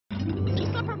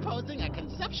composing a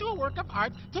conceptual work of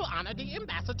art to honor the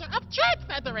ambassador of Trade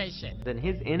Federation. Then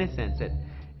his innocence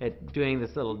at doing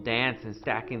this little dance and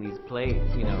stacking these plates,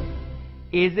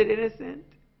 is it innocent?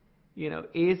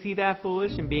 Is he that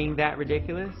foolish and being that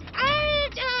ridiculous?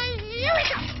 Here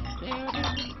we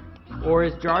go. Or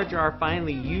is Jar Jar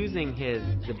finally using his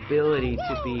ability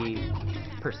to be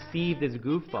perceived as a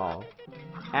goofball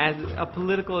as a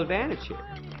political advantage here?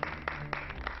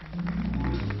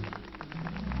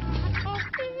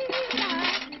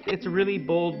 It's a really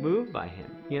bold move by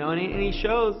him, and he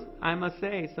shows, I must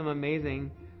say, some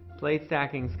amazing plate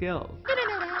stacking skills.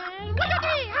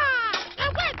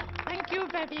 Thank you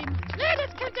very much. Let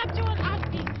us conceptual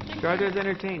art piece. Jar Jar's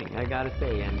entertaining, I gotta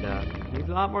say, and he's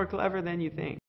a lot more clever than you think.